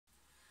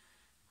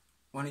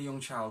when a young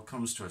child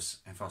comes to us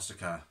in foster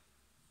care,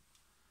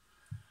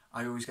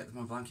 I always get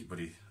them a blanket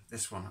buddy.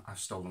 This one I've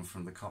stolen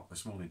from the cop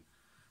this morning.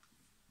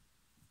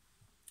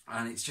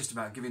 And it's just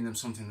about giving them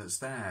something that's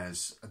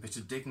theirs, a bit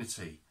of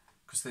dignity,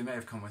 because they may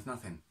have come with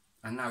nothing.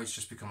 And now it's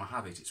just become a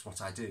habit, it's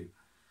what I do.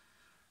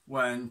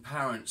 When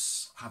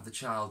parents have the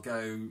child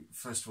go,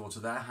 first of all, to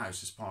their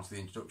house as part of the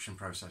introduction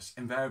process,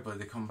 invariably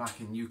they come back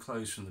in new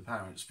clothes from the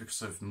parents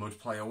because of mud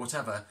play or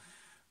whatever.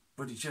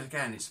 But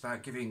again, it's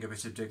about giving a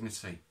bit of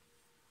dignity.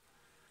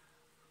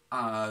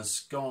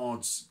 As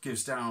God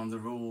gives down the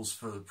rules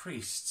for the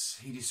priests,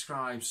 he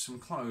describes some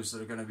clothes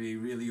that are going to be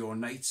really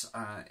ornate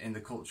in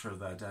the culture of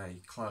their day,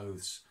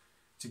 clothes,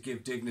 to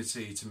give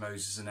dignity to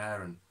Moses and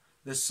Aaron.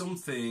 There's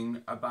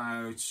something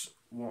about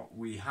what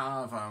we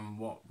have and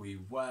what we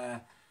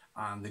wear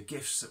and the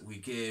gifts that we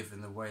give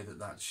and the way that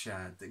that's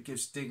shared that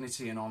gives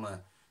dignity and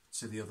honour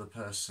to the other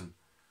person.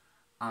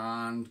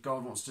 And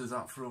God wants to do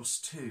that for us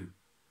too,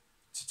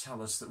 to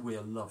tell us that we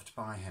are loved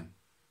by him.